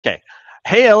Okay.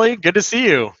 Hey, Ellie, good to see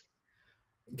you.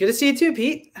 Good to see you too,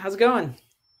 Pete. How's it going?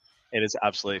 It is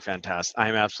absolutely fantastic.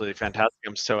 I'm absolutely fantastic.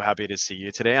 I'm so happy to see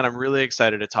you today. And I'm really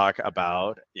excited to talk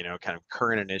about, kind of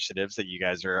current initiatives that you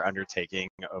guys are undertaking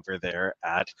over there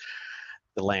at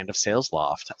the land of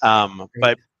Salesloft. Great.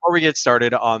 But before we get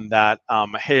started on that,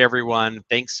 hey, everyone,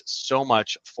 thanks so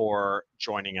much for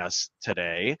joining us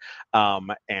today.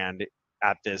 And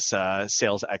at this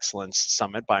Sales Excellence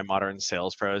Summit by Modern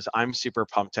Sales Pros. I'm super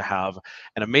pumped to have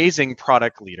an amazing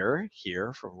product leader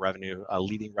here from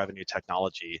leading revenue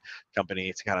technology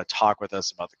company to kind of talk with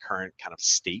us about the current kind of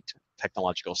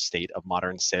technological state of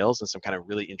modern sales and some kind of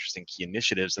really interesting key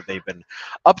initiatives that they've been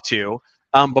up to.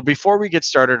 But before we get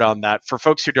started on that, for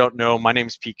folks who don't know, my name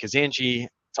is Pete Kazanjy.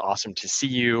 It's awesome to see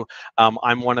you.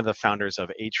 I'm one of the founders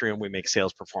of Atrium. We make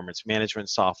sales performance management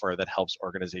software that helps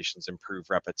organizations improve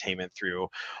rep attainment through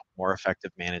more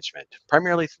effective management,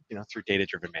 primarily through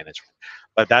data-driven management.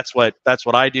 But that's what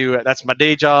I do. That's my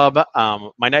day job.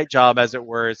 My night job, as it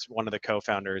were, is one of the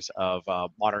co-founders of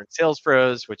Modern Sales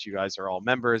Pros, which you guys are all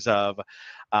members of.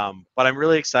 But I'm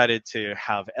really excited to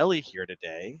have Ellie here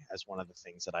today, as one of the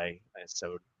things that is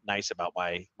so nice about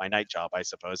my night job, I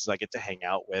suppose, is I get to hang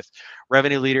out with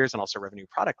revenue leaders and also revenue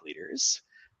product leaders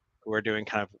who are doing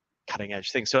kind of cutting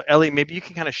edge things. So Ellie, maybe you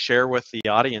can kind of share with the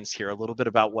audience here a little bit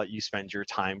about what you spend your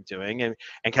time doing and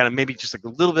kind of maybe just a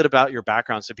little bit about your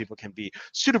background so people can be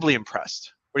suitably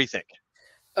impressed. What do you think?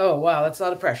 Oh, wow, that's a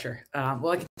lot of pressure. Well,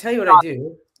 I can tell you what I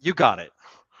do. You got it.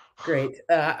 Great.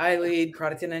 I lead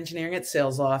product and engineering at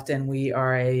Salesloft, and we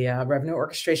are a revenue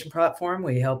orchestration platform.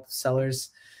 We help sellers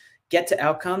get to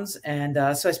outcomes. And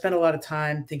so I spend a lot of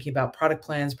time thinking about product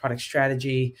plans, product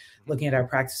strategy, looking at our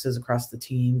practices across the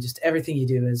team, just everything you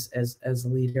do as a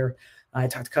leader. I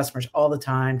talk to customers all the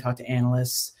time, talk to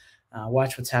analysts,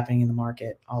 watch what's happening in the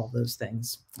market, all of those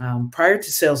things. Prior to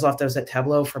Salesloft, I was at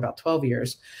Tableau for about 12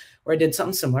 years, where I did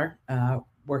something similar,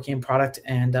 working in product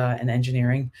and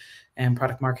engineering and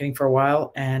product marketing for a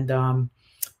while. And,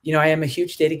 I am a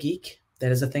huge data geek.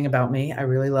 That is a thing about me. I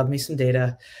really love me some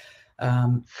data.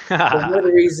 One of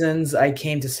the reasons I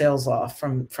came to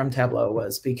Salesloft from Tableau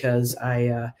was because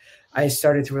I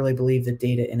started to really believe that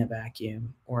data in a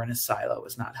vacuum or in a silo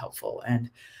was not helpful.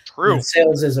 And True.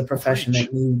 sales is a profession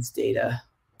that needs data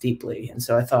deeply. And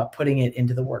so I thought putting it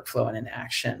into the workflow and in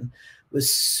action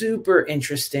was super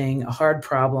interesting, a hard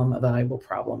problem, a valuable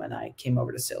problem. And I came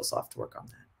over to Salesloft to work on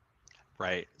that.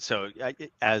 Right. So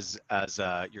as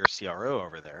your CRO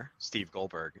over there, Steve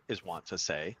Goldberg, is wont to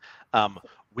say,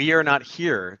 we are not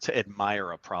here to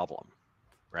admire a problem,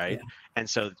 right? Yeah. And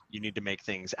so you need to make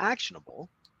things actionable,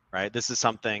 right? This is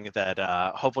something that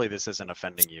hopefully this isn't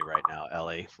offending you right now,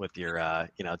 Ellie, with your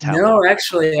Tableau. No,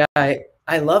 actually, I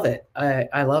love it.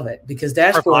 I love it because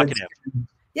dashboards.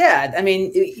 Yeah, I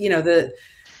mean, the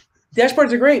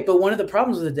dashboards are great, but one of the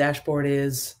problems with a dashboard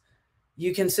is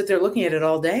you can sit there looking at it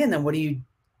all day, and then what do you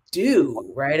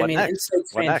do, right? What I mean, next?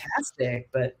 insight's fantastic,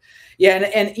 but yeah,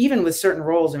 and even with certain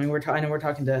roles, I mean, I know we're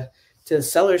talking to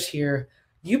sellers here.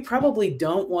 You probably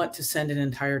don't want to send an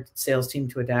entire sales team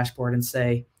to a dashboard and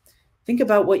say, think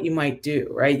about what you might do,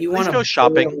 right? You want to go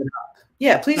shopping.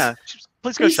 Yeah, please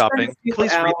go shopping.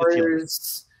 Please read the tea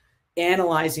leaves.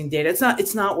 Analyzing data.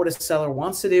 It's not what a seller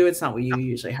wants to do. It's not what you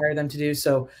usually hire them to do.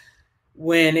 So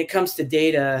when it comes to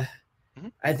data,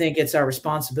 I think it's our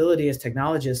responsibility as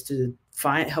technologists to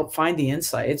help find the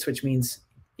insights, which means,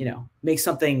 make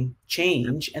something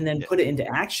change and then put it into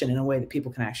action in a way that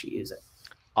people can actually use it.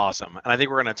 Awesome. And I think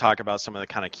we're going to talk about some of the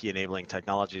kind of key enabling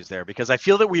technologies there because I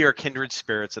feel that we are kindred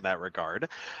spirits in that regard.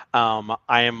 I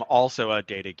am also a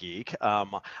data geek.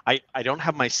 I don't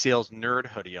have my sales nerd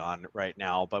hoodie on right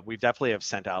now, but we definitely have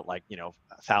sent out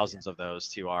thousands of those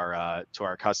to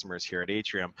our customers here at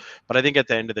Atrium. But I think at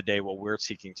the end of the day, what we're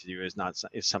seeking to do is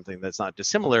something that's not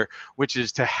dissimilar, which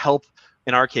is to help,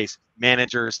 in our case,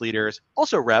 managers, leaders,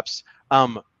 also reps,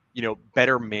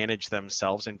 better manage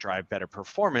themselves and drive better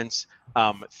performance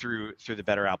through the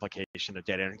better application of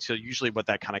data. And so usually what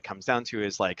that kind of comes down to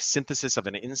is like synthesis of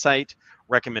an insight,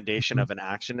 recommendation of an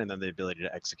action, and then the ability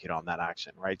to execute on that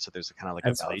action, right? So there's a kind of like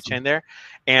a value chain there.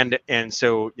 And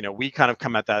so, we kind of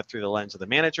come at that through the lens of the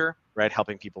manager, right?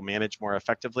 Helping people manage more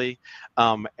effectively.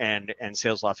 And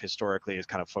Salesloft historically is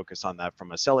kind of focused on that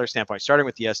from a seller standpoint, starting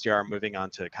with the SDR, moving on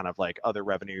to kind of like other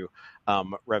revenue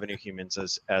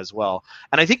humans as well.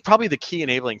 And I think probably the key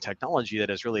enabling technology that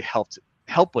has really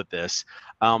help with this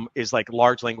is like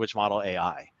large language model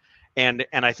AI. And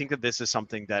I think that this is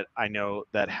something that I know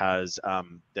that has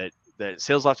that that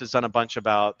Salesloft has done a bunch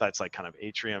about. That's like kind of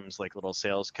Atrium's like little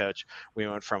sales coach. We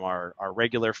went from our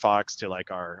regular Fox to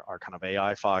like our kind of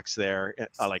AI Fox there,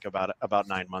 like about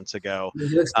 9 months ago. He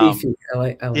looks beefy. I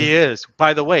like He it. is,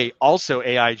 by the way, also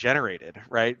AI generated,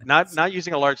 right? Not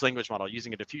using a large language model,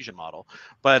 using a diffusion model,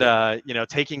 but you know,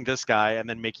 taking this guy and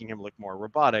then making him look more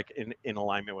robotic in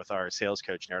alignment with our sales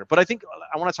coach narrative. But I think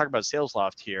I want to talk about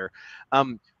Salesloft here.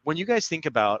 When you guys think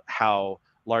about how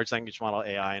large language model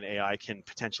AI and AI can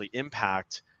potentially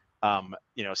impact,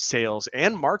 you know, sales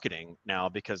and marketing now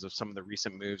because of some of the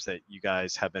recent moves that you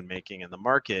guys have been making in the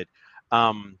market.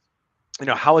 You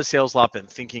know, how has Salesloft been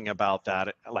thinking about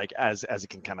that, like as it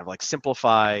can kind of like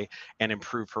simplify and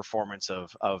improve performance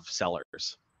of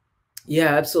sellers?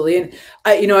 Yeah, absolutely.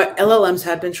 And you know, LLMs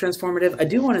have been transformative. I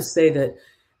do want to say that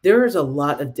there is a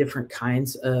lot of different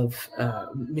kinds of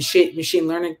machine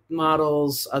learning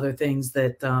models, other things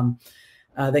that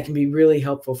that can be really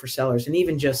helpful for sellers, and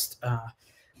even just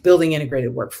building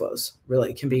integrated workflows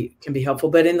really can be helpful.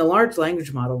 But in the large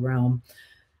language model realm,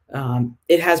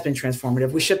 it has been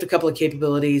transformative. We shipped a couple of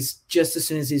capabilities just as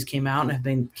soon as these came out, and have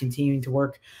been continuing to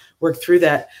work through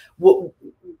that.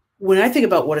 When I think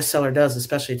about what a seller does,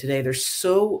 especially today, there's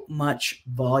so much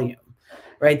volume,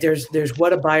 right? There's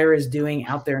what a buyer is doing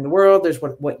out there in the world. There's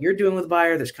what you're doing with a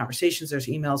buyer. There's conversations, there's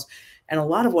emails. And a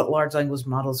lot of what large language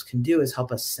models can do is help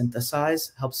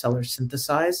sellers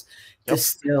synthesize,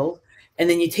 distill. And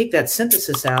then you take that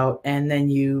synthesis out, and then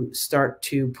you start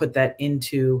to put that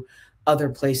into other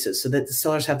places so that the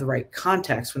sellers have the right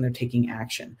context when they're taking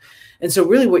action. And so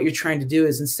really what you're trying to do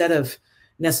is, instead of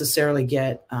necessarily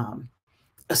get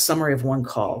a summary of one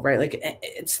call, right? Like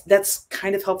that's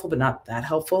kind of helpful, but not that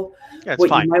helpful. Yeah, what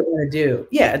fine. You might want to do,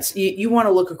 yeah, it's you want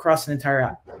to look across an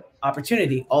entire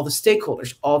opportunity, all the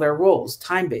stakeholders, all their roles,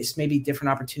 time-based, maybe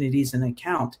different opportunities in an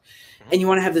account. And you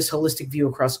want to have this holistic view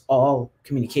across all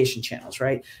communication channels,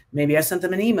 right? Maybe I sent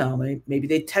them an email. Maybe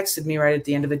they texted me right at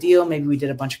the end of a deal. Maybe we did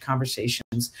a bunch of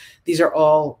conversations. These are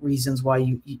all reasons why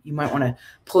you might want to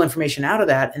pull information out of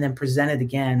that and then present it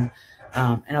again.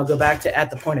 And I'll go back to at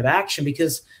the point of action,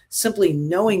 because simply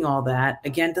knowing all that,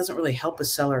 again, doesn't really help a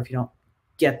seller if you don't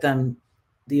get them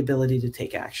the ability to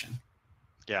take action.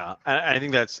 Yeah, I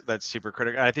think that's super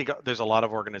critical. I think there's a lot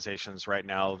of organizations right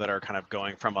now that are kind of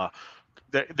going from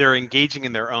they're engaging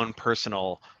in their own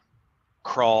personal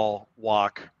crawl,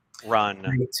 walk,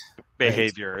 run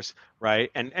behaviors, right?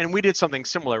 And we did something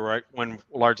similar, right? When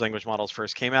large language models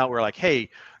first came out, we were like, hey,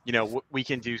 you know, we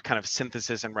can do kind of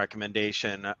synthesis and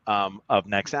recommendation of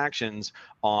next actions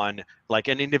on like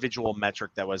an individual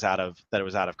metric that was out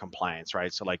of compliance,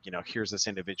 right? So like, you know, here's this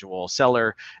individual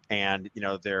seller, and you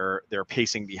know they're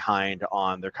pacing behind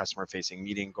on their customer facing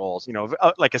meeting goals, you know,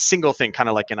 like a single thing, kind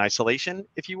of like in isolation,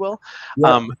 if you will.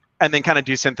 Yeah. And then kind of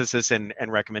do synthesis and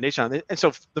recommendation on it. And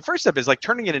so the first step is like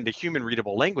turning it into human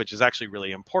readable language is actually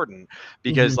really important,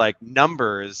 because like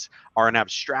numbers are an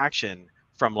abstraction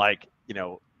from like, you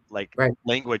know, like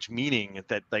language meaning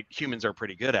that like humans are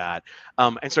pretty good at.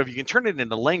 And so if you can turn it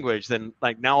into language, then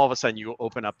like now all of a sudden you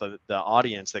open up the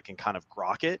audience that can kind of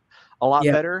grok it a lot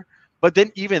better. But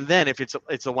then even then, if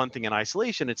it's a one thing in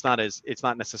isolation, it's not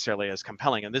necessarily as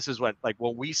compelling. And this is what, like,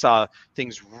 when we saw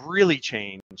things really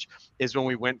change is when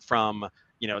we went from,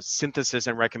 you know, synthesis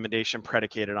and recommendation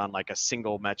predicated on like a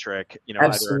single metric, you know,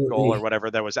 either a goal or whatever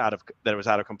that was out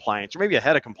of compliance, or maybe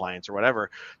ahead of compliance or whatever,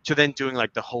 to then doing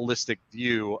like the holistic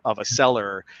view of a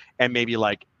seller, and maybe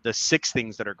like the 6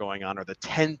 things that are going on or the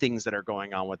 10 things that are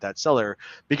going on with that seller,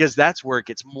 because that's where it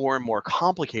gets more and more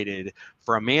complicated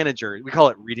for a manager. We call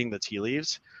it reading the tea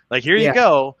leaves. Like, here you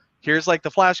go. Here's like the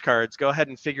flashcards, go ahead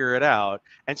and figure it out.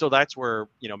 And so that's where,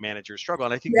 you know, managers struggle.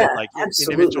 And I think that like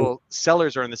individual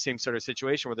sellers are in the same sort of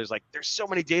situation where there's so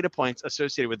many data points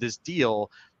associated with this deal,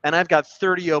 and I've got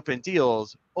 30 open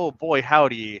deals. Oh boy,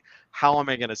 howdy. How am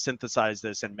I going to synthesize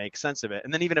this and make sense of it?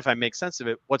 And then even if I make sense of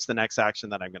it, what's the next action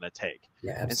that I'm going to take?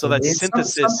 Yeah, and so that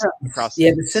synthesis process.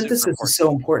 Yeah, the synthesis is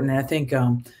so important. And I think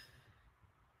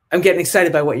I'm getting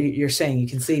excited by what you're saying, you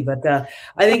can see, but I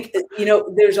think, you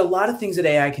know, there's a lot of things that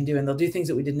AI can do, and they'll do things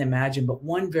that we didn't imagine. But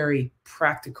one very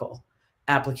practical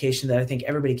application that I think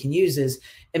everybody can use is,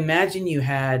 imagine you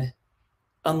had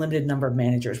unlimited number of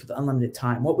managers with unlimited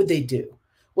time. What would they do?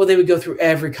 Well, they would go through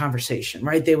every conversation,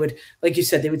 right? They would, like you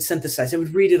said, they would synthesize, they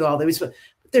would read it all.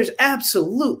 There's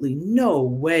absolutely no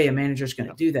way a manager is going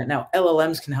to do that. Now,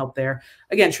 LLMs can help there.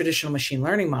 Again, traditional machine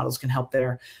learning models can help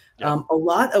there. A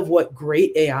lot of what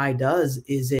great AI does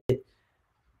is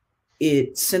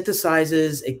it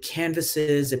synthesizes, it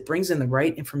canvases, it brings in the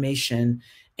right information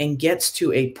and gets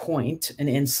to a point, an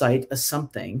insight, a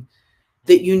something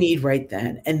that you need right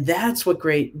then. And that's what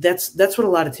that's what a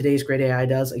lot of today's great AI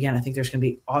does. Again, I think there's going to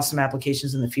be awesome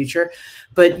applications in the future,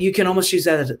 but you can almost use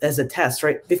that as a test,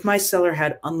 right? If my seller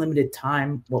had unlimited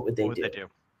time, what would they do?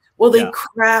 Well,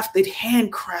 they'd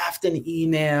handcraft an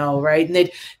email, right?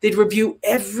 And they'd review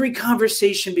every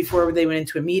conversation before they went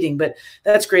into a meeting. But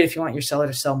that's great if you want your seller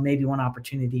to sell maybe one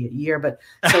opportunity a year, but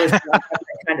sellers don't have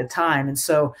that kind of time. And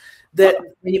so that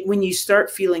when you start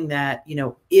feeling that,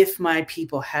 if my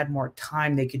people had more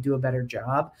time, they could do a better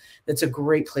job, that's a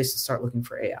great place to start looking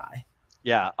for AI.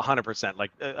 Yeah, 100%. Like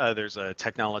there's a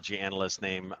technology analyst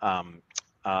named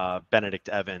Benedict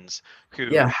Evans,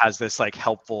 who has this like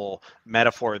helpful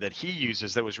metaphor that he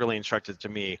uses that was really instructive to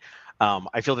me.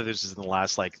 I feel that this is in the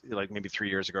last like maybe 3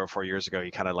 years ago or 4 years ago,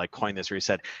 he kind of like coined this where he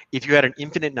said, if you had an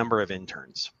infinite number of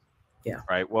interns,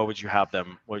 right, what would you have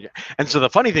them? And so the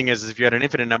funny thing is if you had an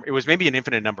infinite number, it was maybe an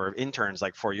infinite number of interns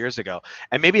like 4 years ago.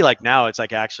 And maybe like now it's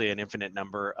like actually an infinite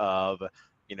number of,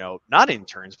 not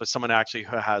interns, but someone actually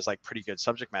who has like pretty good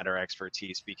subject matter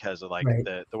expertise because of like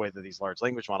the way that these large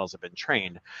language models have been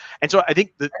trained. And so I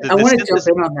think I want to jump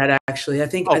in on that actually. I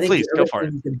think please, the other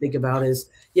thing you can think about is,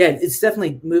 it's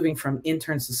definitely moving from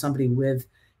interns to somebody with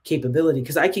capability,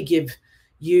 because I could give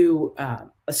you a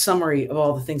summary of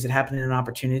all the things that happen in an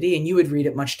opportunity, and you would read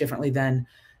it much differently than,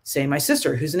 say, my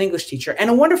sister, who's an English teacher and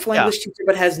a wonderful English teacher,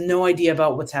 but has no idea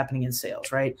about what's happening in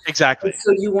sales, right? Exactly. And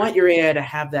so you want your AI to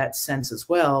have that sense as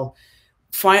well.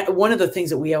 One of the things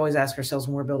that we always ask ourselves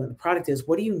when we're building the product is,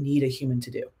 what do you need a human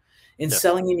to do? In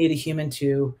selling, you need a human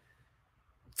to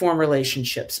form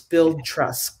relationships, build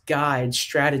trust, guide,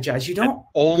 strategize. You don't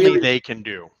they can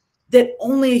do. That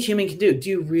only a human can do. Do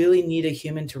you really need a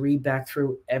human to read back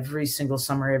through every single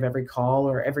summary of every call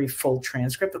or every full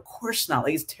transcript? Of course not.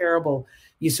 Like, it's terrible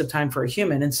use of time for a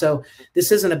human. And so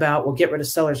this isn't about, well, get rid of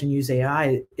sellers and use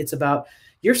AI. It's about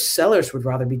your sellers would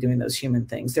rather be doing those human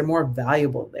things. They're more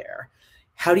valuable there.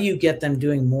 How do you get them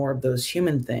doing more of those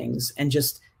human things and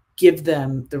just give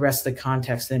them the rest of the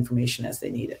context and information as they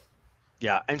need it?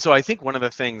 Yeah. And so I think one of the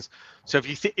things, so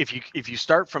if you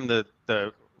start from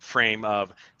the frame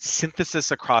of synthesis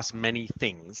across many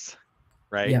things,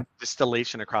 right?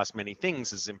 Distillation across many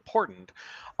things is important.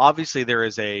 Obviously, there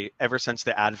is ever since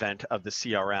the advent of the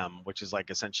CRM, which is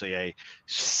like essentially a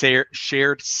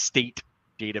shared state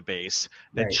database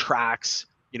that tracks,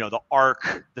 the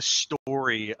arc, the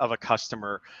story of a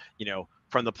customer,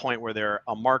 from the point where they're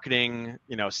a marketing,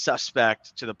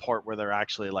 suspect to the point where they're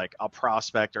actually like a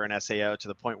prospect or an SAO to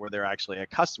the point where they're actually a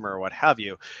customer or what have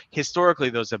you. Historically,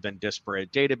 those have been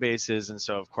disparate databases. And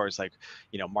so, of course, like,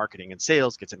 marketing and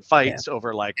sales gets in fights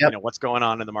over like, what's going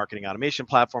on in the marketing automation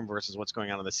platform versus what's going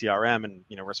on in the CRM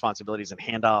and, responsibilities and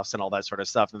handoffs and all that sort of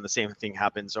stuff. And the same thing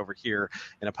happens over here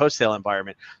in a post-sale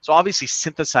environment. So obviously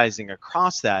synthesizing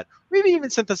across that, maybe even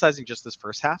synthesizing just this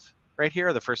first half right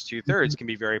here, the first 2/3 can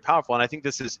be very powerful. And I think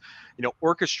this is,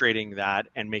 orchestrating that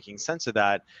and making sense of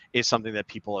that is something that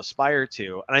people aspire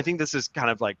to. And I think this is kind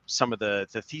of like some of the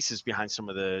thesis behind some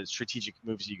of the strategic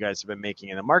moves you guys have been making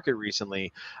in the market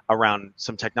recently around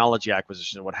some technology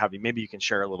acquisition and what have you. Maybe you can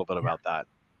share a little bit about that.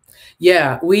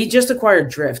 Yeah, we just acquired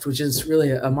Drift, which is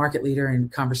really a market leader in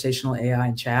conversational AI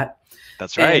and chat.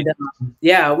 That's right.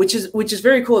 And, which is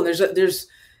very cool. And there's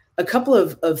a couple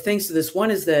of things to this.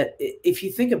 One is that if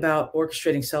you think about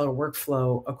orchestrating seller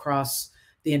workflow across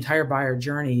the entire buyer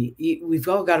journey, we've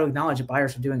all got to acknowledge that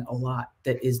buyers are doing a lot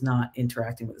that is not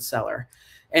interacting with the seller.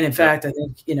 And in fact, I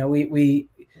think,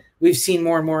 we've seen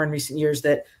more and more in recent years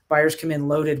that buyers come in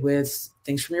loaded with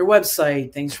things from your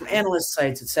website, things from analyst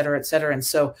sites, et cetera, et cetera. And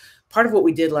so part of what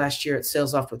we did last year at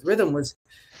Salesloft with Rhythm was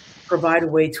provide a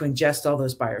way to ingest all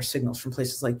those buyer signals from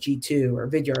places like G2 or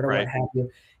Vidyard or what have you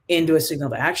into a signal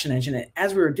to action engine. And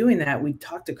as we were doing that, we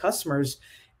talked to customers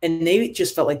and they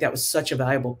just felt like that was such a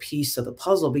valuable piece of the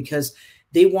puzzle because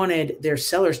they wanted their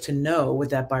sellers to know what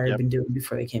that buyer had been doing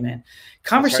before they came in.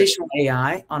 Conversational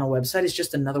AI on a website is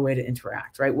just another way to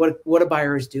interact, right? What a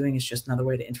buyer is doing is just another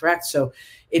way to interact. So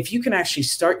if you can actually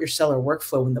start your seller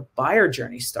workflow when the buyer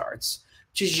journey starts,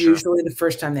 which is usually the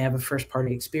first time they have a first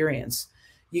party experience,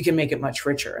 you can make it much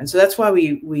richer. And so that's why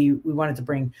we wanted to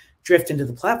bring Drift into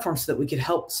the platform so that we could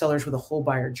help sellers with a whole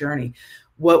buyer journey.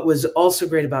 What was also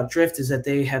great about Drift is that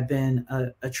they have been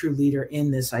a true leader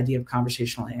in this idea of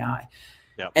conversational AI.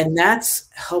 And that's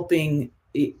helping,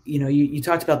 you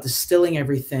talked about distilling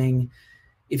everything.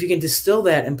 If you can distill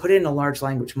that and put it in a large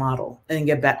language model and then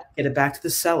get it back to the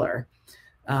seller,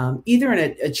 either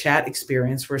in a chat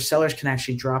experience where sellers can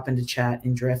actually drop into chat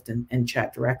in Drift and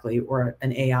chat directly, or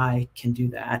an AI can do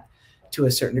that to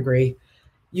a certain degree.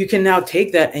 you can now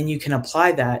take that and you can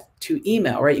apply that to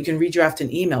email, right? You can redraft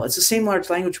an email. It's the same large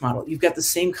language model. You've got the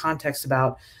same context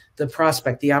about the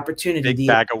prospect, the opportunity, Big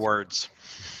bag of words.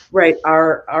 Right.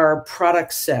 Our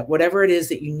product set, whatever it is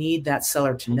that you need that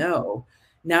seller to know,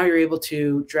 now you're able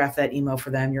to draft that email for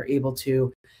them. You're able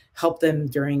to help them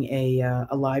during a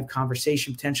live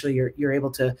conversation. Potentially, you're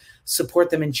able to support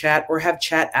them in chat, or have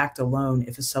chat act alone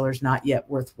if a seller's not yet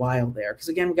worthwhile there. Because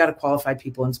again, we got to qualify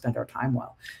people and spend our time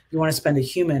well. You want to spend a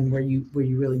human where you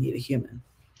really need a human.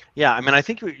 Yeah, I mean, I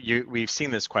think we've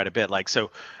seen this quite a bit. Like,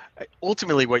 so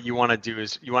ultimately what you want to do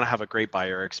is you want to have a great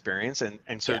buyer experience,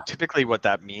 and so typically what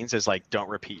that means is like, don't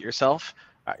repeat yourself,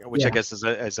 which I guess is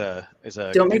a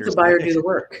don't make the buyer do the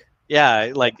work.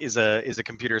 Yeah, like is a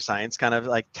computer science kind of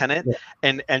like tenet.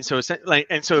 And so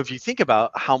if you think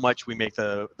about how much we make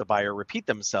the buyer repeat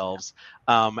themselves,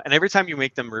 and every time you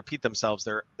make them repeat themselves,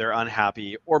 they're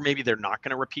unhappy, or maybe they're not going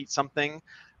to repeat something,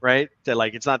 right? That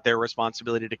like it's not their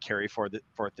responsibility to carry forth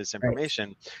this information.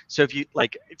 Right. So if you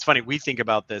like, it's funny, we think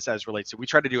about this as relates to, we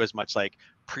try to do as much like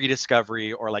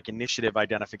pre-discovery or like initiative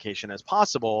identification as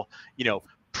possible,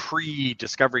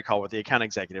 pre-discovery call with the account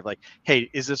executive. Like, hey,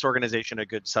 is this organization a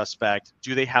good suspect?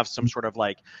 Do they have some sort of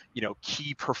like,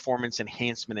 key performance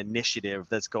enhancement initiative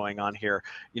that's going on here?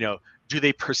 Do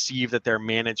they perceive that their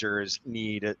managers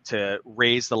need to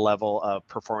raise the level of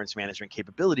performance management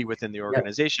capability within the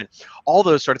organization? All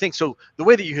those sort of things. So the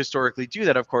way that you historically do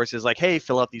that, of course, is like, hey,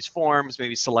 fill out these forms,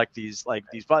 maybe select these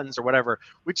buttons or whatever,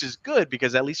 which is good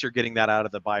because at least you're getting that out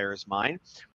of the buyer's mind.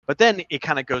 But then it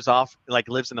kind of goes off, like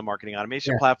lives in the marketing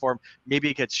automation platform. Maybe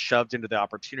it gets shoved into the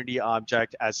opportunity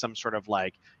object as some sort of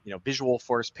like, visual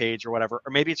force page or whatever.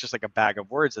 Or maybe it's just like a bag of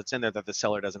words that's in there that the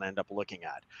seller doesn't end up looking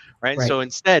at, right? And so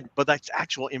instead, but that's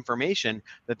actual information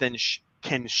that then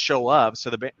can show up,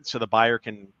 so the buyer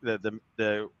can,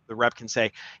 the rep can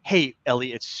say, hey,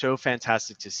 Ellie, it's so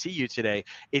fantastic to see you today.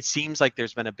 It seems like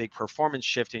there's been a big performance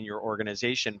shift in your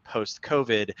organization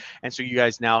post-COVID, and so you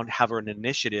guys now have an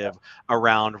initiative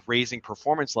around raising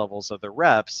performance levels of the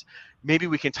reps. Maybe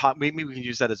we can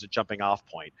use that as a jumping off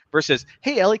point versus,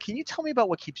 hey, Ellie, can you tell me about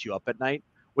what keeps you up at night?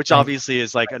 Which obviously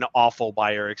is like an awful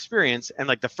buyer experience. And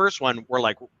like the first one, we're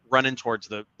like running towards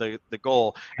the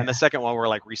goal. And the second one, we're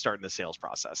like restarting the sales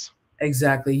process.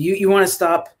 Exactly. You want to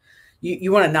stop.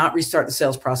 You want to not restart the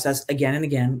sales process again and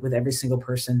again with every single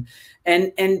person,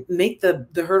 and make the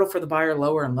hurdle for the buyer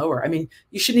lower and lower. I mean,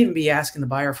 you shouldn't even be asking the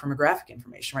buyer for graphic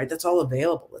information, right? That's all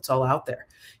available. It's all out there.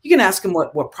 You can ask them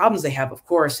what problems they have, of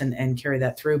course, and carry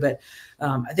that through. But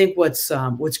I think what's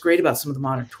great about some of the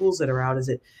modern tools that are out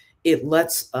is it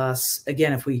lets us,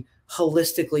 again, if we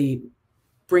holistically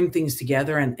bring things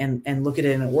together and look at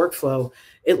it in a workflow,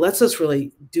 it lets us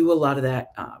really do a lot of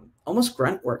that almost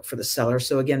grunt work for the seller.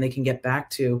 So again, they can get back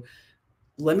to,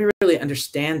 let me really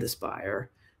understand this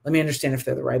buyer. Let me understand if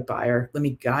they're the right buyer. Let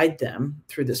me guide them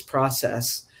through this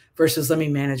process versus let me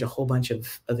manage a whole bunch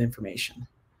of information.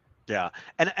 Yeah.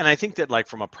 And I think that like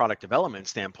from a product development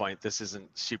standpoint, this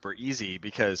isn't super easy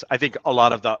because I think a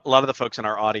lot of the folks in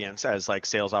our audience as like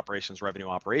sales operations, revenue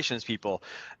operations people,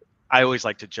 I always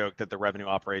like to joke that the revenue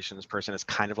operations person is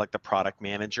kind of like the product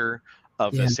manager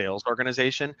of the sales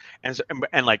organization.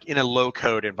 And like in a low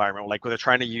code environment, like where they're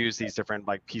trying to use these different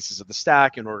like pieces of the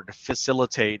stack in order to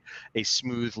facilitate a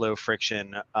smooth, low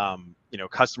friction,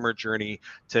 customer journey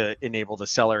to enable the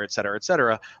seller, et cetera, et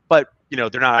cetera. But,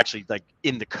 they're not actually like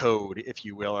in the code, if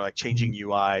you will, or like changing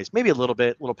UIs, maybe a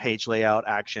little page layout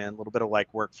action, a little bit of like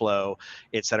workflow,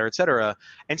 et cetera, et cetera.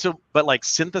 And so, but like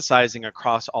synthesizing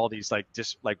across all these, like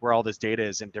just like where all this data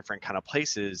is in different kind of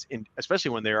places,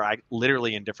 especially when they're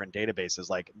literally in different databases,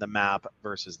 like the map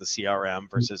versus the CRM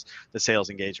versus the sales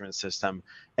engagement system,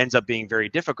 ends up being very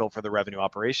difficult for the revenue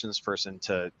operations person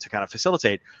to kind of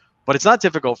facilitate. But it's not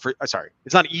difficult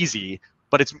it's not easy,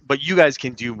 but you guys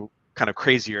can do kind of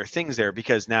crazier things there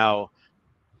because now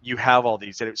you have all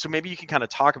these. So maybe you can kind of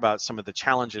talk about some of the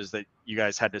challenges that you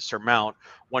guys had to surmount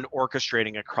when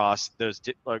orchestrating across those,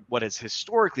 like what has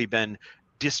historically been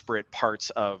disparate parts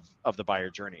of the buyer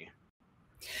journey.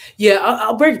 Yeah,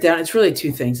 I'll break it down. It's really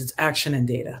two things. It's action and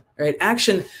data, right?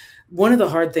 Action. One of the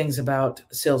hard things about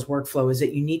sales workflow is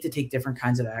that you need to take different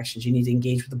kinds of actions. You need to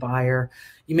engage with the buyer.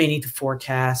 You may need to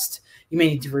forecast. You may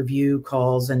need to review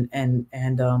calls and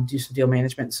do some deal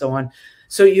management and so on.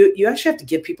 So you actually have to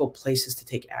give people places to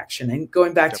take action. And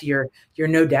going back to your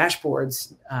no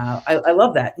dashboards, I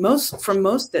love that. Most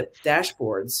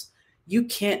dashboards, you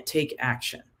can't take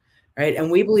action, right?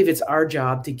 And we believe it's our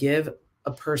job to give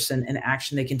a person an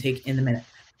action they can take in the minute.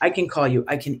 I can call you,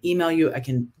 I can email you, I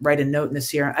can write a note in the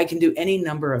CRM, I can do any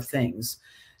number of things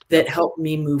that help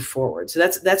me move forward. So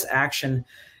that's action.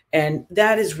 And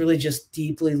that is really just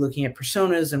deeply looking at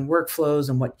personas and workflows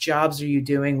and what jobs are you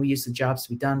doing. We use the jobs to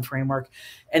be done framework,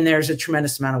 and there's a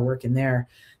tremendous amount of work in there.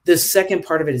 The second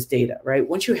part of it is data, right?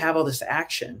 Once you have all this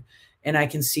action, and I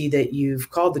can see that you've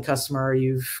called the customer, or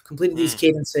you've completed these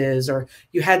cadences, or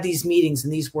you had these meetings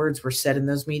and these words were said in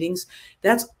those meetings,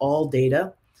 that's all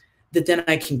data that then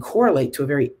I can correlate to a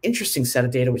very interesting set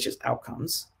of data, which is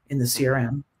outcomes in the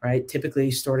CRM, right?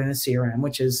 Typically stored in a CRM,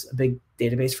 which is a big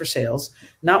database for sales,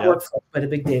 not workflow, but a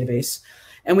big database.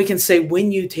 And we can say,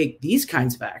 when you take these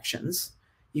kinds of actions,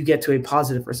 you get to a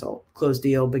positive result, closed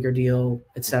deal, bigger deal,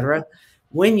 et cetera.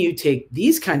 When you take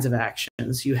these kinds of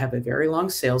actions, you have a very long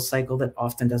sales cycle that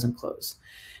often doesn't close.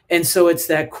 And so it's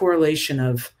that correlation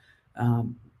of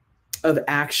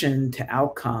action to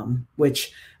outcome,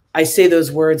 which I say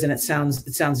those words and it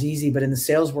sounds easy, but in the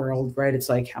sales world, right, it's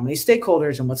like, how many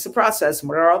stakeholders and what's the process and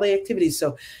what are all the activities?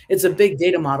 So it's a big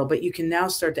data model, but you can now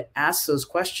start to ask those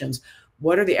questions.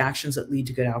 What are the actions that lead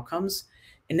to good outcomes?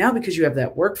 And now, because you have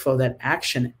that workflow, that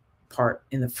action part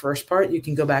in the first part, you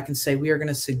can go back and say, we are going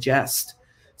to suggest,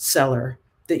 seller,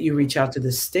 that you reach out to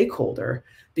this stakeholder,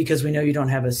 because we know you don't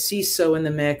have a CISO in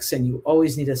the mix and you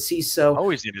always need a CISO.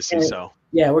 Always need a CISO. And,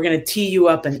 yeah, we're going to tee you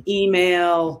up an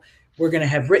email. We're going to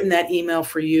have written that email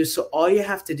for you. So all you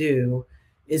have to do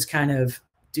is kind of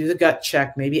do the gut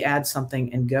check, maybe add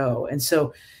something and go. And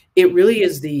so it really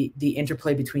is the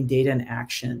interplay between data and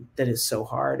action that is so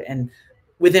hard. And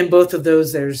within both of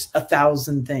those, there's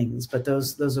 1,000 things, but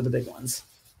those are the big ones.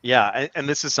 Yeah, and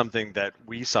this is something that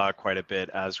we saw quite a bit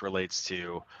as relates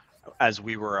to, as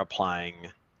we were applying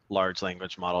large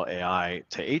language model AI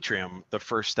to Atrium. The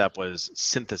first step was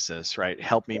synthesis, right?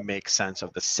 Help me make sense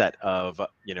of the set of,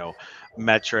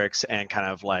 metrics and kind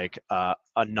of like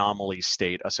anomaly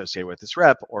state associated with this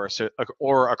rep,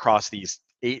 or across these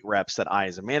 8 reps that I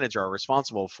as a manager are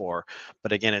responsible for.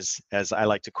 But again, as I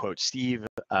like to quote Steve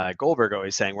Goldberg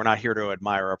always saying, we're not here to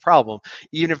admire a problem.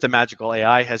 Even if the magical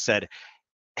AI has said,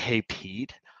 hey,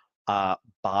 Pete,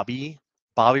 Bobby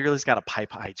really's got a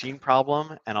pipe hygiene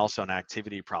problem and also an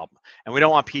activity problem. And we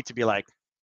don't want Pete to be like,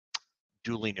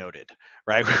 duly noted,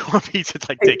 right? We want Pete to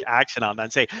like take action on that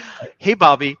and say, hey,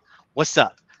 Bobby, what's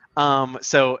up? And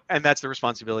that's the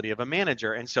responsibility of a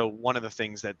manager. And so one of the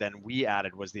things that then we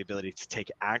added was the ability to take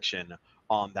action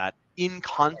on that in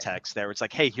context there. It's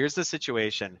like, hey, here's the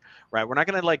situation, right? We're not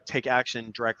going to like take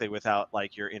action directly without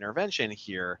like your intervention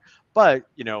here. But,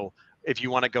 if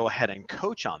you want to go ahead and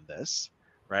coach on this,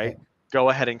 right? Go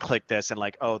ahead and click this and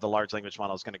like, oh, the large language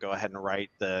model is going to go ahead and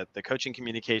write the coaching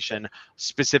communication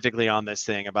specifically on this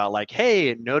thing about like,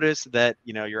 hey, notice that,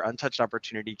 your untouched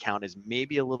opportunity count is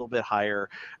maybe a little bit higher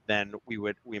than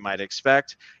we might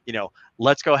expect.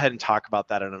 Let's go ahead and talk about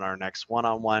that in our next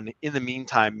one-on-one. In the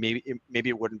meantime, maybe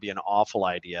it wouldn't be an awful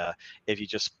idea if you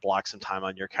just block some time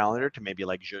on your calendar to maybe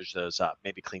like zhuzh those up,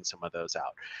 maybe clean some of those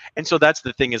out. And so that's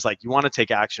the thing, is like, you want to take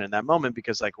action in that moment,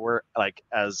 because like we're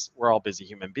all busy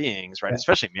human beings, right?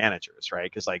 Especially managers,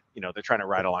 right? Because like, they're trying to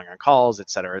ride along on calls,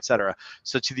 et cetera, et cetera.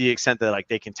 So to the extent that like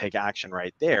they can take action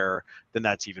right there, then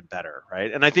that's even better,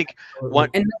 right? And I think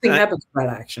nothing happens without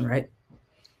action, right?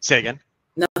 Say again.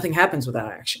 Nothing happens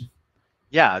without action.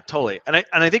 Yeah, totally. And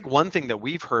I think one thing that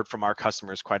we've heard from our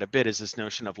customers quite a bit is this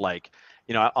notion of like,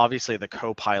 obviously the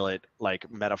co-pilot like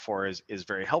metaphor is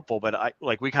very helpful, but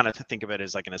we kind of think of it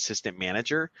as like an assistant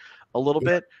manager a little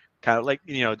bit, kind of like,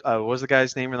 what was the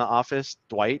guy's name in the office?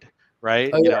 Dwight,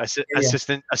 right?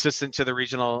 Assistant to the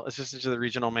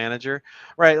regional manager,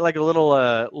 right? Like a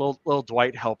little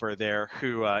Dwight helper there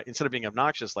who, instead of being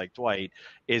obnoxious like Dwight,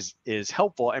 is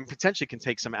helpful and potentially can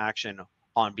take some action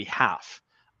on behalf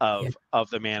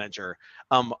of the manager.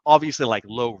 Obviously like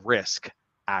low risk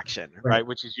action, right?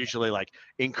 Which is usually like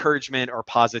encouragement or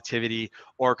positivity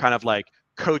or kind of like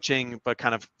coaching, but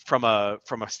kind of from a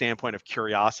standpoint of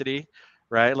curiosity,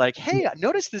 right? Like, hey,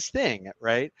 notice this thing,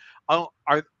 right?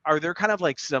 Are there kind of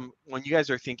like when you guys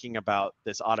are thinking about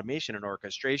this automation and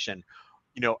orchestration,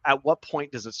 at what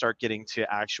point does it start getting to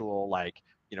actual like,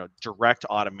 direct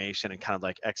automation and kind of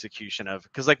like execution of,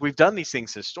 because like we've done these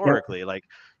things historically, like,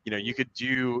 you could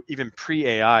do, even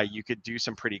pre-AI, you could do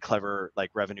some pretty clever like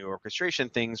revenue orchestration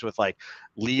things with like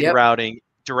lead routing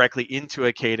directly into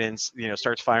a cadence,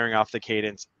 starts firing off the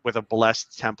cadence with a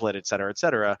blessed template, et cetera, et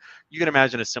cetera. You can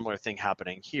imagine a similar thing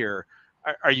happening here.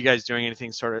 Are you guys doing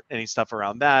any stuff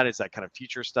around that? Is that kind of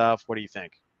future stuff? What do you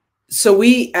think? So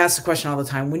we ask the question all the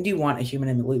time, when do you want a human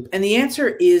in the loop? And the answer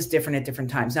is different at different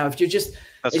times. Now, if you're just,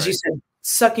 you said,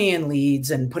 sucking in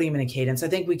leads and putting them in a cadence, I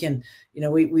think we can,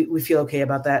 we feel okay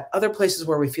about that. Other places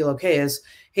where we feel okay is,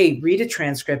 hey, read a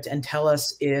transcript and tell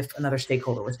us if another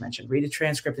stakeholder was mentioned. Read a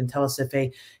transcript and tell us if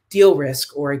a deal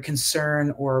risk or a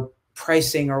concern or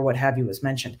pricing or what have you was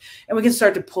mentioned. And we can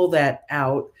start to pull that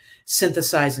out,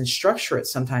 synthesize and structure it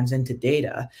sometimes into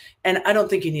data. And I don't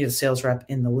think you need a sales rep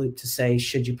in the loop to say,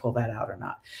 should you pull that out or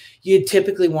not? You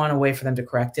typically want to wait for them to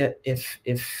correct it if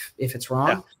it's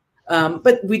wrong. Yeah.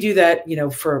 But we do that,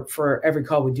 for every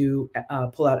call we do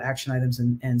pull out action items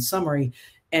and summary,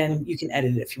 and you can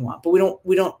edit it if you want, but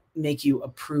we don't make you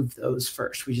approve those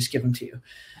first. We just give them to you.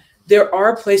 There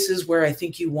are places where I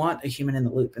think you want a human in the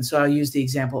loop. And so I'll use the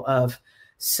example of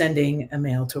sending a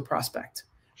mail to a prospect.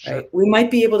 Sure. Right? We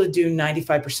might be able to do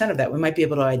 95% of that. We might be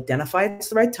able to identify it's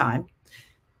the right time,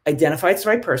 identify it's the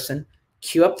right person,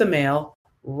 queue up the mail,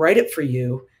 write it for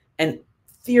you. And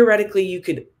theoretically, you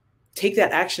could take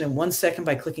that action in 1 second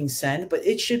by clicking send, but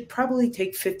it should probably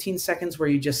take 15 seconds where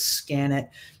you just scan it.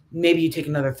 Maybe you take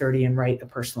another 30 and write a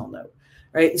personal note,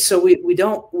 right? And so we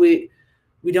don't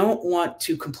want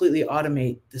to completely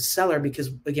automate the seller because,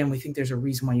 again, we think there's a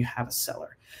reason why you have a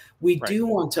seller. We do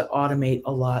want to automate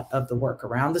a lot of the work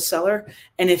around the seller.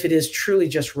 And if it is truly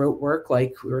just rote work,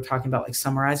 like we were talking about, like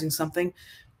summarizing something,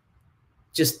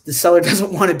 just the seller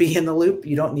doesn't want to be in the loop.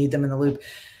 You don't need them in the loop.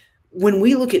 When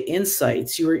we look at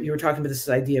insights, you were talking about this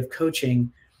idea of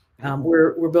coaching.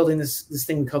 We're building this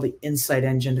thing we call the insight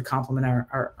engine to complement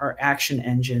our action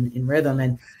engine in Rhythm.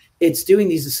 And it's doing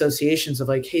these associations of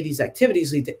like, hey, these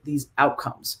activities lead to these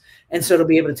outcomes. And so it'll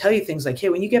be able to tell you things like, hey,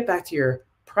 when you get back to your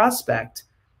prospect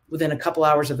within a couple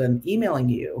hours of them emailing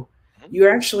you, you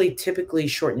actually typically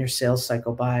shorten your sales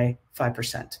cycle by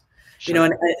 5%. Sure.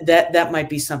 And that might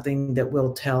be something that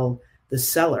we'll tell the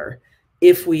seller.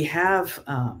 If we have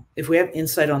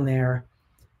insight on their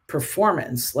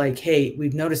performance, like, hey,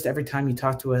 we've noticed every time you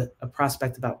talk to a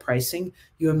prospect about pricing,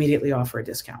 you immediately offer a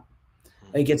discount.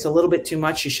 Like, it's a little bit too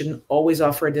much. You shouldn't always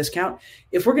offer a discount.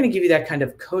 If we're going to give you that kind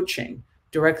of coaching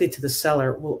directly to the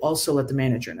seller, we'll also let the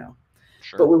manager know.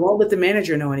 Sure. But we won't let the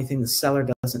manager know anything the seller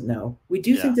doesn't know. We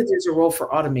do think that there's a role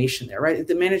for automation there, right?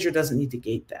 The manager doesn't need to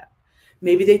gate that.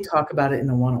 Maybe they talk about it in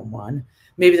a one-on-one.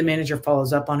 Maybe the manager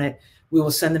follows up on it. We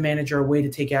will send the manager a way to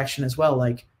take action as well,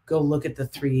 like go look at the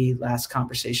 3 last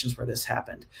conversations where this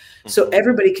happened. So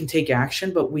everybody can take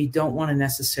action, but we don't want to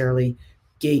necessarily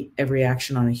gate every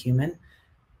action on a human.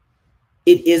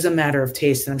 It is a matter of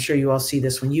taste, and I'm sure you all see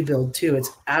this when you build too.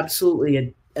 It's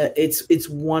absolutely it's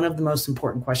one of the most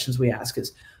important questions we ask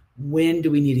is, when do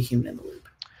we need a human in the loop?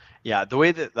 Yeah, the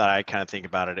way that I kind of think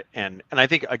about it, and I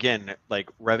think, again,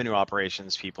 like revenue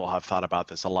operations people have thought about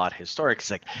this a lot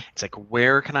historically. It's like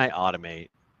where can I automate,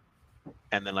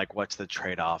 and then like what's the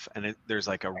trade-off? And it's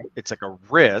like a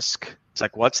risk. It's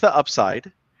like, what's the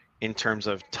upside in terms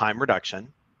of time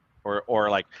reduction, or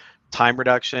like time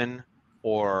reduction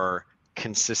or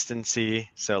consistency,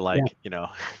 so like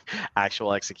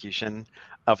actual execution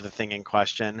of the thing in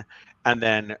question, and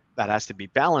then that has to be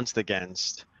balanced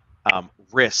against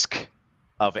risk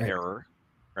of error,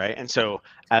 right? And so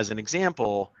as an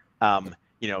example,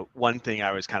 one thing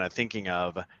I was kind of thinking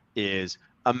of is,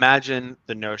 imagine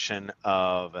the notion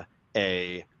of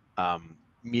a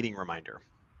meeting reminder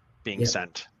being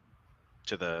sent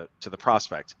to the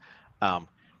prospect.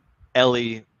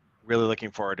 Ellie, really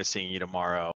looking forward to seeing you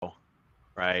tomorrow,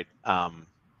 right?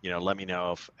 Let me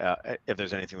know if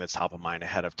there's anything that's top of mind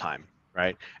ahead of time,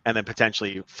 right? And then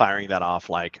potentially firing that off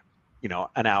like,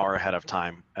 an hour ahead of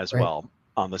time as well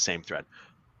on the same thread.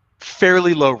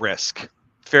 Fairly low risk,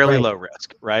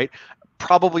 right?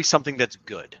 Probably something that's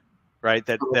good, right?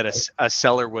 That a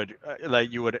seller would, that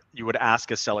you would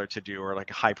ask a seller to do, or like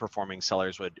high performing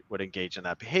sellers would engage in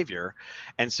that behavior.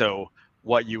 And so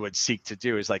what you would seek to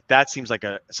do is like, that seems like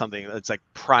something that's like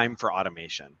prime for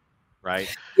automation,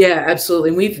 right? Yeah, absolutely.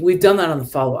 And we've done that on the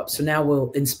follow-up. So now we'll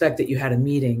inspect that you had a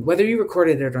meeting, whether you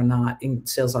recorded it or not in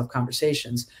Salesloft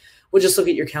conversations. We'll just look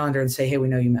at your calendar and say, hey, we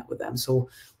know you met with them, so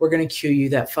we're going to queue you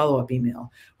that follow-up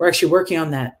email. We're actually working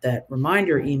on that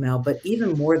reminder email, but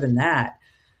even more than that,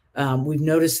 we've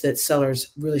noticed that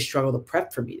sellers really struggle to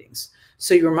prep for meetings.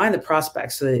 So you remind the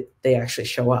prospects so that they actually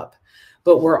show up.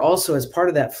 But we're also, as part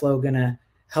of that flow, going to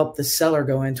help the seller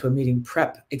go into a meeting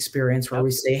prep experience where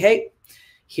we say, hey,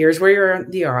 here's where you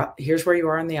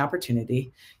are in the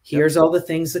opportunity. Here's all the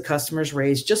things the customers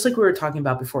raised, just like we were talking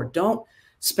about before. Don't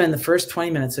spend the first 20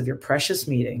 minutes of your precious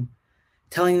meeting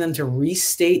telling them to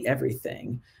restate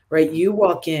everything, right? You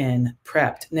walk in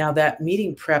prepped. Now that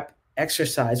meeting prep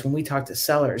exercise, when we talk to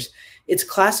sellers, it's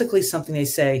classically something they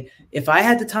say, if I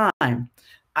had the time,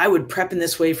 I would prep in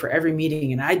this way for every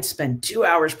meeting, and I'd spend 2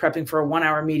 hours prepping for a 1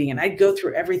 hour meeting, and I'd go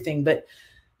through everything. But,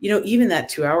 even that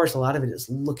 2 hours, a lot of it is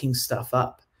looking stuff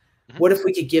up, What if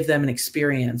we could give them an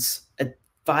experience, a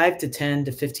 5 to 10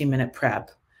 to 15-minute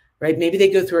prep, right? Maybe they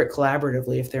go through it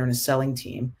collaboratively if they're in a selling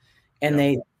team, and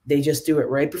they just do it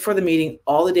right before the meeting.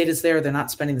 All the data's there. They're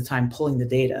not spending the time pulling the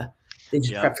data. They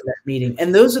just prep for that meeting.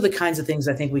 And those are the kinds of things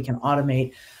I think we can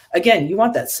automate. Again, you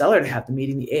want that seller to have the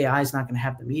meeting. The AI is not going to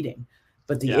have the meeting,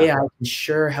 but the AI can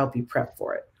sure help you prep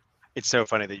for it. It's so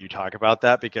funny that you talk about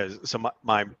that, because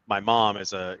my mom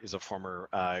is a former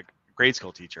grade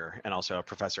school teacher and also a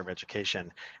professor of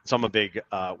education. So I'm a big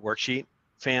worksheet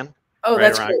fan. Oh, right,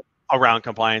 that's great. Around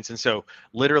compliance. And so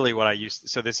literally what I used,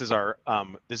 so this is our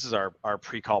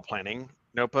pre-call planning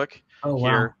notebook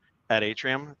here at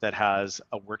Atrium that has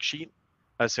a worksheet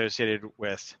associated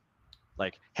with,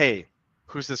 like, hey,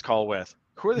 who's this call with?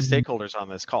 Who are the stakeholders on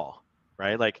this call?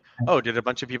 Right? Like, oh, did a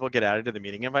bunch of people get added to the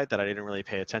meeting invite that I didn't really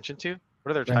pay attention to? What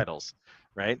are their titles?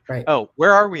 Right? Oh,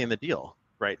 where are we in the deal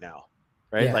right now?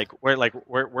 Right?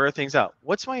 Where are things out?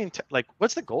 What's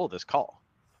what's the goal of this call?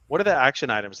 What are the action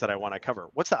items that I want to cover?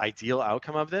 What's the ideal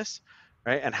outcome of this?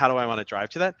 Right? And how do I want to drive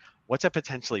to that? What's a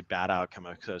potentially bad outcome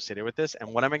associated with this?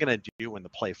 And what am I going to do when the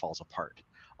play falls apart?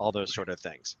 All those sort of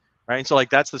things. Right. And so like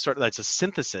that's a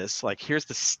synthesis. Like, here's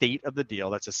the state of the deal.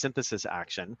 That's a synthesis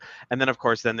action. And then of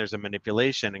course, then there's a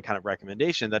manipulation and kind of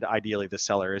recommendation that ideally the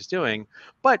seller is doing.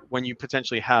 But when you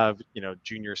potentially have,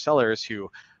 junior sellers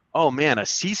who, oh man, a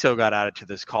CISO got added to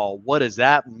this call. What does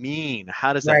that mean?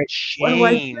 How does that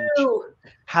change?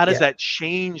 How does that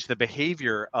change the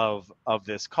behavior of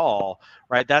this call?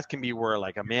 Right. That can be where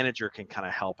like a manager can kind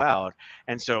of help out.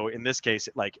 And so in this case,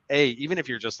 like, even if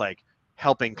you're just like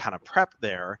helping kind of prep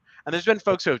there. And there's been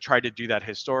folks who have tried to do that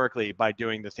historically by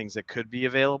doing the things that could be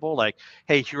available. Like,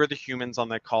 hey, here are the humans on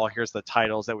the call. Here's the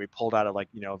titles that we pulled out of like,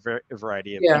 a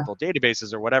variety of people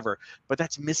databases or whatever. But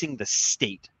that's missing the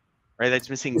state, right? That's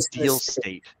missing deal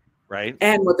state, right?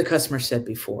 And what the customer said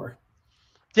before.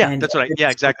 Yeah, that's what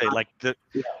exactly. Like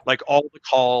like all the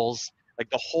calls, like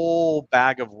the whole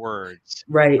bag of words.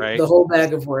 Right. The whole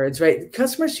bag of words, right?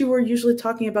 Customers who are usually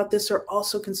talking about this are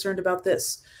also concerned about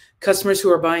this. Customers who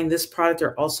are buying this product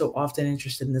are also often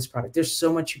interested in this product. There's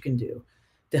so much you can do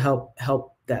to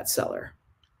help that seller.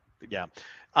 Yeah.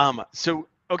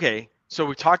 So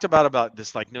we talked about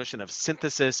this like notion of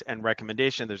synthesis and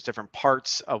recommendation. There's different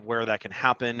parts of where that can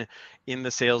happen in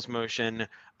the sales motion,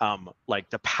 like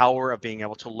the power of being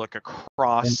able to look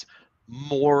across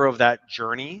more of that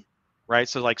journey, right?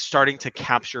 So like starting to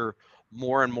capture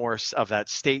more and more of that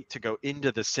state to go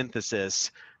into the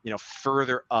synthesis,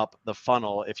 further up the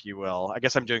funnel, if you will. I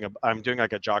guess I'm doing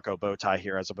like a Jocko bow tie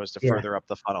here, as opposed to further up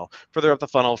the funnel,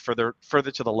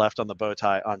 further to the left on the bow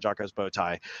tie, on Jocko's bow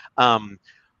tie.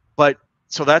 But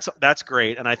so that's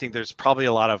great. And I think there's probably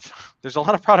a lot of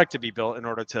product to be built in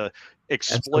order to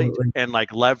exploit and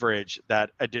like leverage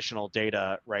that additional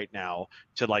data right now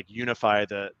to like unify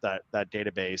that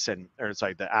database or it's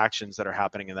like the actions that are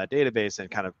happening in that database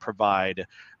and kind of provide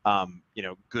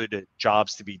good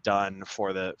jobs to be done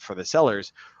for the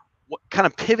sellers. Kind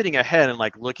of pivoting ahead and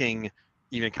like looking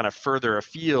even kind of further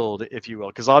afield, if you will,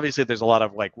 because obviously there's a lot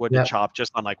of like wood to chop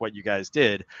just on like what you guys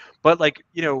did, but like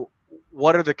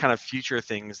what are the kind of future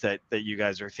things that you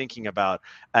guys are thinking about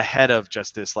ahead of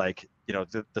just this, like,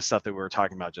 the stuff that we were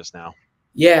talking about just now?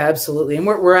 Yeah, absolutely. And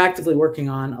we're actively working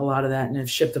on a lot of that and have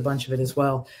shipped a bunch of it as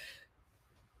well.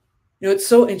 It's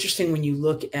so interesting when you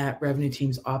look at revenue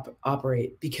teams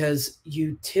operate, because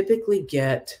you typically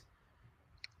get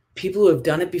people who have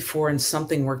done it before and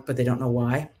something worked, but they don't know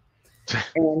why.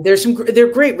 And there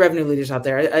are great revenue leaders out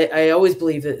there. I always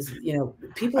believe that,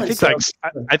 people.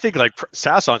 I think like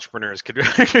SaaS entrepreneurs could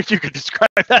you could describe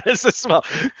that as well.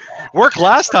 Worked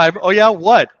last time. Oh yeah,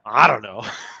 what? I don't know.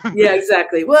 Yeah,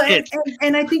 exactly. Well,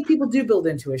 and I think people do build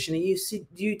intuition, and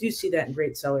you do see that in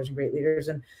great sellers and great leaders.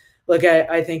 And look,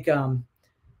 I think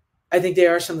they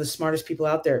are some of the smartest people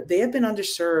out there. They have been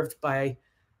underserved by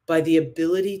the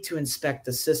ability to inspect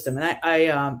the system. And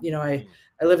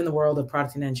I live in the world of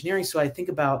product and engineering, so I think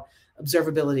about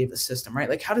observability of the system, right?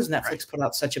 Like, how does Netflix put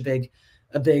out such a big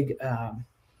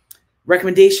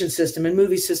recommendation system and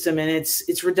movie system, and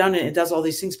it's redundant? It does all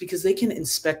these things because they can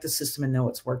inspect the system and know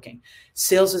it's working.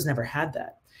 Sales has never had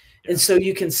that, and so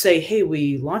you can say, "Hey,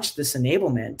 we launched this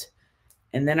enablement,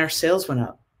 and then our sales went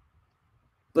up,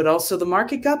 but also the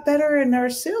market got better, and our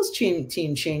sales team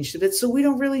changed a bit, so we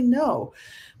don't really know."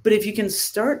 But if you can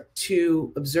start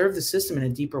to observe the system in a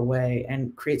deeper way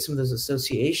and create some of those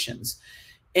associations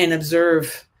and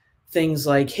observe things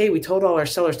like, hey, we told all our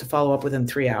sellers to follow up within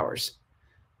 3 hours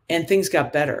and things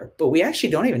got better, but we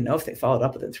actually don't even know if they followed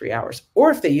up within 3 hours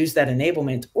or if they used that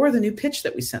enablement or the new pitch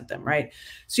that we sent them, right?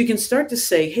 So you can start to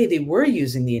say, hey, they were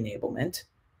using the enablement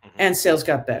and sales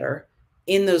got better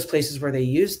in those places where they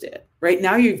used it. Right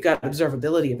now, you've got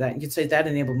observability of that. You could say that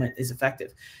enablement is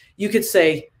effective. You could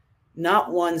say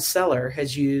not one seller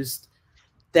has used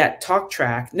that talk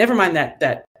track. Never mind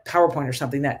that PowerPoint or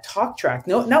something. That talk track.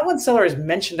 No, not one seller has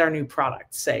mentioned our new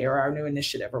product, say, or our new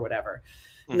initiative or whatever.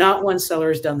 Mm-hmm. Not one seller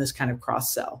has done this kind of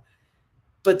cross sell.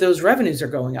 But those revenues are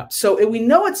going up. So we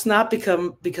know it's not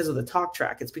because of the talk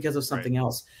track. It's because of something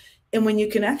else. And when you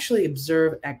can actually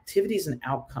observe activities and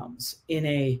outcomes in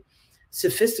a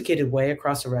sophisticated way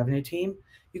across a revenue team,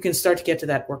 you can start to get to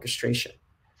that orchestration,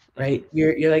 right?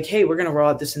 You're like, hey, we're going to roll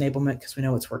out this enablement because we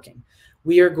know it's working.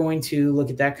 We are going to look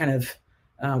at that kind of,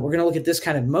 we're going to look at this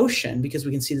kind of motion because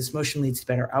we can see this motion leads to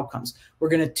better outcomes. We're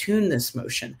going to tune this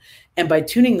motion. And by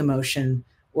tuning the motion,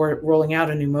 or rolling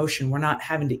out a new motion, we're not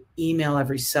having to email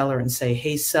every seller and say,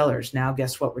 hey, sellers, now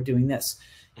guess what? We're doing this.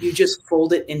 You just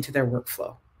fold it into their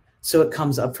workflow. So it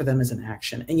comes up for them as an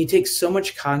action. And you take so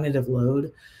much cognitive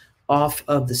load off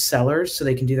of the sellers so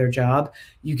they can do their job.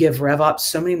 You give RevOps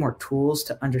so many more tools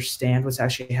to understand what's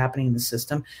actually happening in the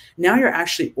system. Now you're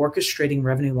actually orchestrating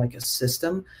revenue like a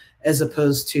system as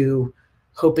opposed to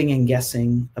hoping and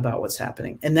guessing about what's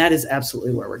happening. And that is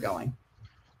absolutely where we're going.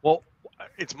 Well,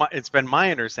 it's been my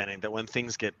understanding that when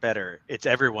things get better, it's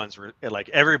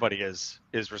everybody is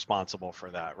responsible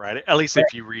for that, right? At least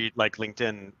if you read like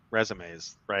LinkedIn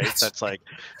resumes, right? That's like,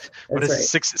 what is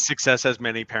success has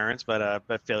many parents, but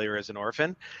failure is an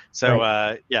orphan.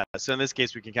 So yeah, so in this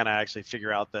case, we can kind of actually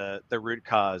figure out the root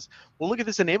cause. Well, look at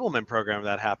this enablement program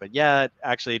that happened. Yeah,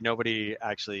 actually nobody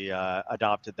actually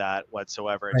adopted that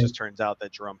whatsoever. It just turns out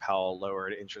that Jerome Powell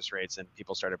lowered interest rates and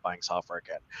people started buying software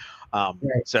again.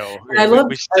 So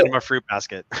we should send them a fruit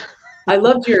basket. I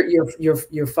loved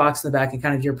your fox in the back and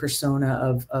kind of your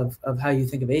persona of how you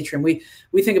think of Atrium. We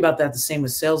think about that the same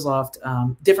with Salesloft.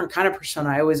 Different kind of persona.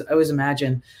 I always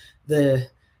imagine the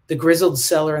grizzled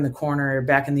seller in the corner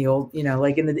back in the old,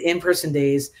 like in the in-person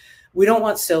days. We don't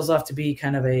want Salesloft to be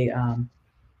kind of an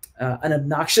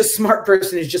obnoxious smart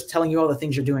person who's just telling you all the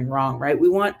things you're doing wrong, right? We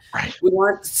want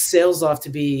Salesloft to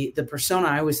be the persona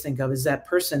I always think of is that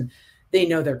person. They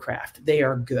know their craft. They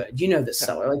are good. This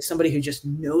seller, like somebody who just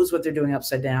knows what they're doing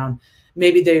upside down.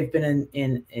 Maybe they've been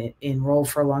in role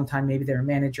for a long time. Maybe they're a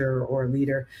manager or a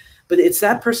leader, but it's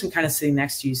that person kind of sitting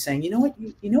next to you saying, you know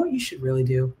what you should really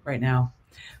do right now.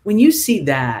 When you see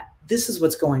that, this is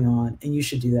what's going on and you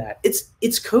should do that.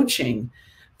 It's coaching,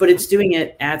 but it's doing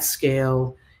it at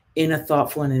scale in a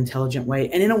thoughtful and intelligent way.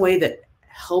 And in a way that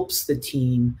helps the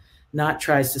team, not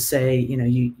tries to say,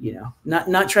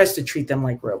 not tries to treat them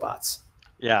like robots.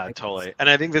 Yeah, totally. And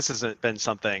I think this has been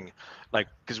something like,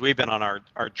 because we've been on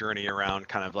our journey around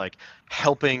kind of like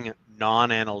helping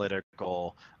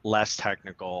non-analytical, less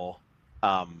technical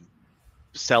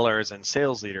sellers and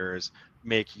sales leaders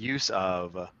make use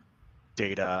of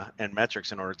data and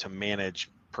metrics in order to manage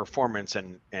performance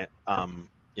and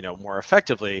more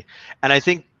effectively. And I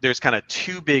think there's kind of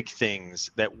two big things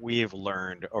that we've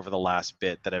learned over the last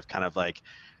bit that have kind of like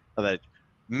that.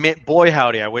 Boy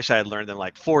howdy, I wish I had learned them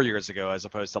like 4 years ago as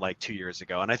opposed to like 2 years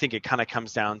ago. And I think it kind of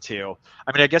comes down to,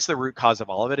 I guess the root cause of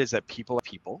all of it is that people are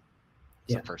people.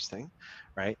 That's the first thing,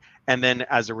 right? And then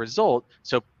as a result,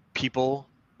 so people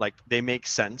like they make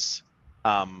sense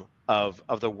of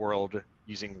the world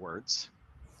using words.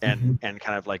 And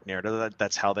kind of like narrative.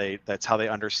 That's how they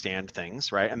understand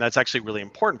things, right? And that's actually really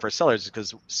important for sellers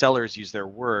because sellers use their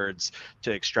words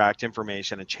to extract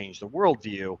information and change the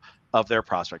worldview of their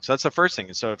prospects. So that's the first thing.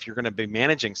 And so if you're going to be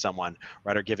managing someone,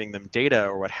 right, or giving them data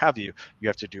or what have you, you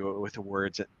have to do it with the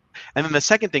words. And then the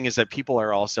second thing is that people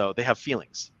are also they have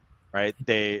feelings, right?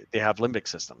 They have limbic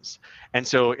systems. And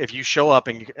so if you show up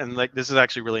and like this is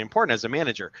actually really important as a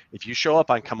manager, if you show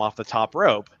up and come off the top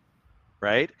rope,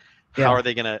 right? How are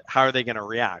they gonna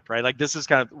react, right? Like this is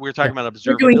kind of we're talking about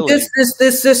observability. You're doing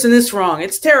this, and this wrong.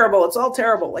 It's terrible. It's all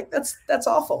terrible. Like that's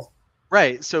awful.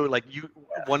 Right. So like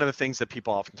one of the things that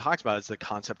people often talk about is the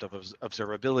concept of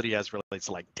observability as relates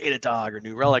to like Datadog or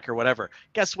New Relic or whatever.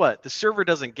 Guess what? The server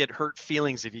doesn't get hurt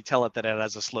feelings if you tell it that it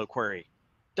has a slow query.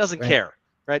 Doesn't care.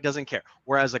 Right, doesn't care.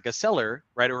 Whereas like a seller,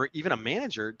 right, or even a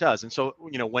manager does. And so,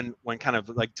 when kind of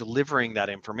like delivering that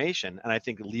information, and I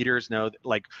think leaders know,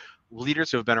 like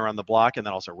leaders who have been around the block, and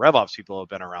then also RevOps people who have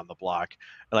been around the block,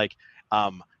 like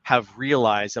have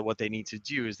realized that what they need to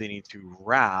do is they need to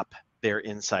wrap their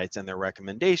insights and their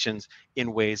recommendations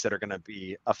in ways that are going to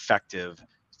be effective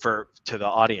to the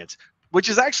audience, which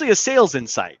is actually a sales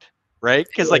insight. right?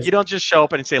 Because like Totally. you don't just show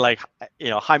up and say like,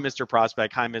 hi, Mr.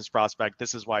 Prospect, hi, Ms. Prospect,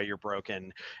 this is why you're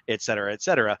broken, et cetera, et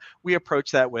cetera. We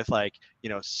approach that with like,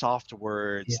 soft Yeah.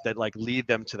 words that like lead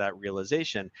them to that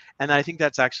realization. And I think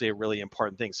that's actually a really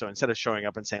important thing. So instead of showing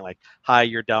up and saying like, hi,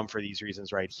 you're dumb for these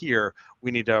reasons right here,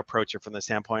 we need to approach it from the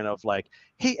standpoint of like,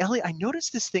 hey, Ellie, I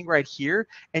noticed this thing right here.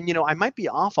 And, I might be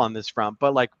off on this front,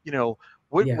 but like, Yeah.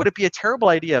 would it be a terrible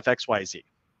idea if X, Y, Z?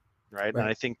 Right. And Right.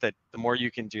 I think that the more you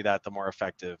can do that, the more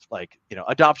effective, like,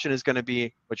 adoption is going to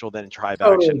be, which will then drive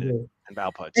Totally action agree. and And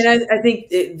outputs. I think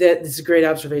that it's a great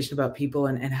observation about people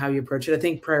and how you approach it. I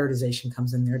think prioritization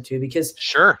comes in there too, because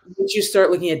Sure. once you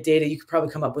start looking at data, you could probably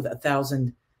come up with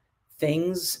 1,000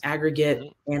 things, aggregate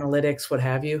analytics, what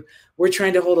have you. We're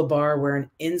trying to hold a bar where an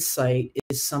insight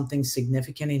is something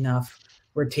significant enough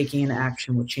where taking an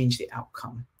action will change the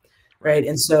outcome. Right.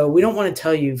 And so we don't want to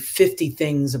tell you 50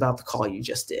 things about the call you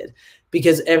just did,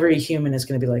 because every human is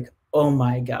going to be like, oh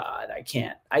my God, I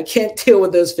can't deal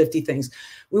with those 50 things.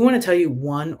 We want to tell you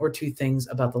 1 or 2 things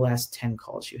about the last 10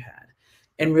 calls you had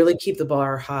and really keep the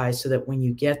bar high so that when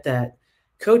you get that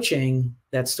coaching,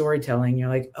 that storytelling, you're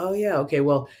like, oh yeah, okay,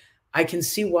 well, I can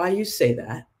see why you say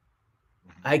that.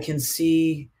 I can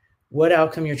see what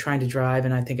outcome you're trying to drive,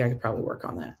 and I think I could probably work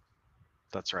on that.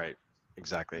 That's right.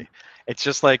 Exactly. It's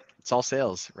just like it's all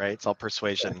sales, right? It's all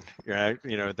persuasion, right?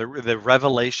 The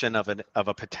revelation of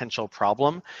a potential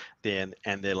problem, then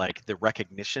and the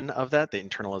recognition of that, the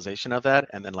internalization of that,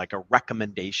 and then like a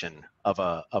recommendation of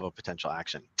a potential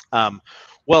action.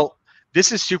 Well,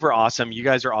 this is super awesome. You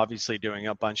guys are obviously doing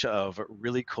a bunch of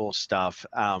really cool stuff.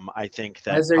 I think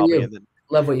that As are probably you.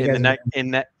 Love what you guys are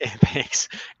doing. thanks.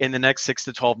 In the next 6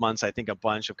 to 12 months, I think a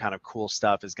bunch of kind of cool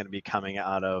stuff is going to be coming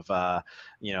out of the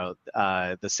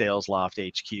Salesloft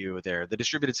HQ there, the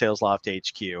distributed Salesloft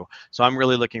HQ. So I'm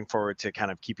really looking forward to kind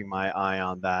of keeping my eye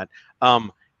on that.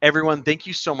 Everyone, thank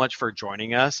you so much for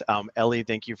joining us. Ellie,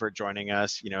 thank you for joining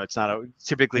us. It's not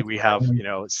typically we have,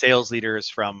 sales leaders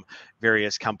from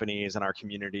various companies in our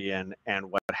community and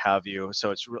what have you.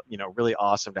 So it's, really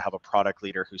awesome to have a product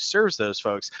leader who serves those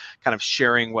folks kind of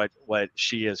sharing what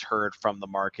she has heard from the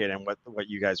market and what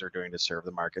you guys are doing to serve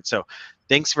the market. So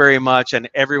thanks very much. And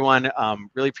everyone,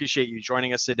 really appreciate you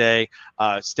joining us today.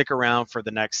 Stick around for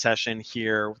the next session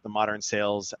here with the Modern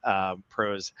Sales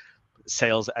Pros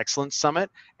Sales Excellence Summit.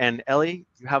 And Ellie,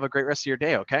 you have a great rest of your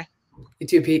day, okay? You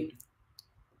too, Pete.